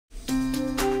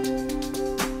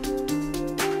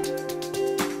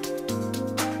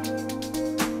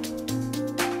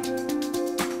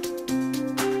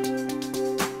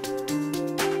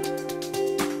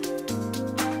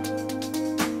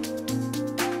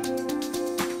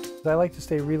I like to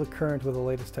stay really current with the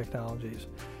latest technologies.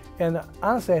 And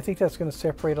honestly, I think that's going to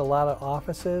separate a lot of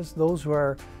offices. Those who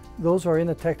are in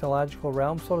the technological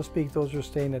realm, so to speak, those who are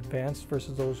staying advanced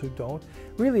versus those who don't.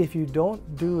 Really, if you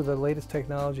don't do the latest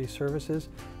technology services,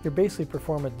 you're basically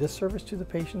performing a disservice to the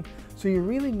patient. So you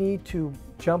really need to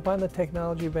jump on the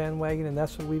technology bandwagon, and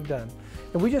that's what we've done.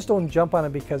 And we just don't jump on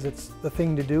it because it's the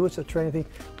thing to do, it's a trending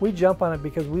thing. We jump on it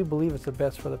because we believe it's the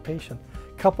best for the patient.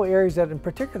 A couple areas that in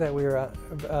particular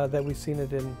that we've seen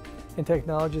it in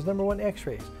technology is number one,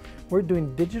 X-rays. We're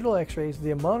doing digital X-rays.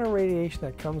 The amount of radiation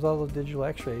that comes out of those digital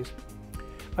X-rays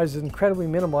is incredibly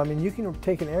minimal. I mean, you can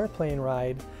take an airplane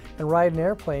ride and ride an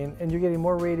airplane, and you're getting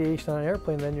more radiation on an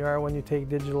airplane than you are when you take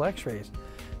digital X-rays.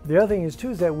 The other thing is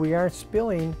too is that we aren't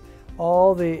spilling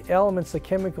all the elements, the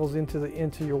chemicals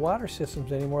into your water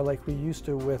systems anymore like we used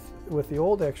to with the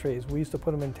old X-rays. We used to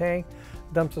put them in tank,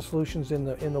 dump the solutions in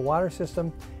the water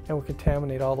system, and would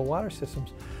contaminate all the water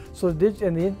systems. So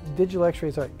the digital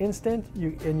X-rays are instant,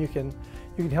 and you can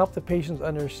help the patients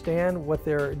understand what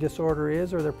their disorder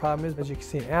is or their problem is. As you can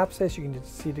see an abscess, you can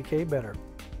see decay better.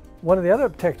 One of the other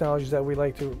technologies that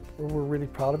we're really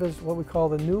proud of is what we call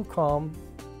the new calm.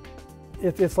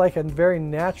 It's like a very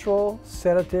natural,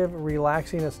 sedative,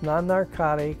 relaxing. It's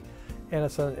non-narcotic, and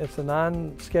it's a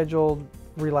non-scheduled,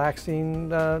 relaxing,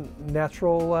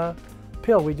 natural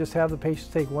pill. We just have the patients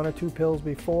take 1 or 2 pills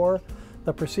before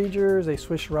the procedures. They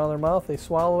swish around their mouth, they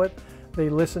swallow it, they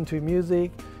listen to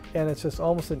music, and it's just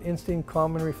almost an instant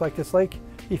calm and reflect. It's like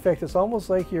effect. It's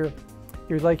almost like you're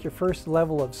like your first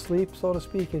level of sleep, so to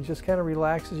speak. It just kind of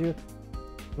relaxes you.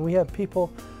 And we have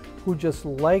people who just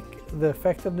like the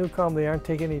effect of NuCalm. They aren't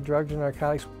taking any drugs or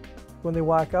narcotics. When they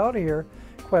walk out of here,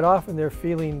 quite often they're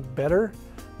feeling better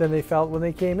than they felt when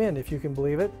they came in, if you can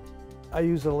believe it. I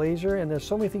use a laser, and there's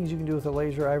so many things you can do with a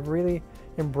laser. I've really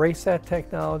embraced that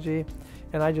technology,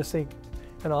 and I just think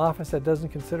an office that doesn't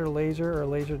consider laser or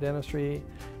laser dentistry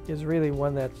is really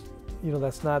one that's,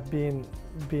 that's not being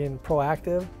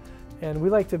proactive. And we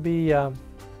like to be on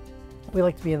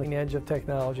the edge of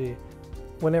technology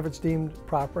whenever it's deemed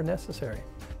proper and necessary.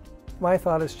 My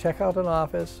thought is check out an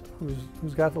office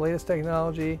who's got the latest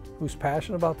technology, who's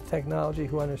passionate about the technology,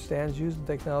 who understands using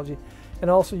technology,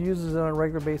 and also uses it on a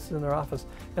regular basis in their office,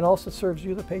 and also serves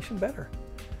you, the patient, better.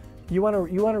 You want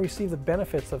to receive the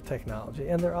benefits of technology,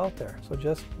 and they're out there. So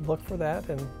just look for that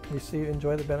and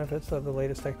enjoy the benefits of the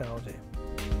latest technology.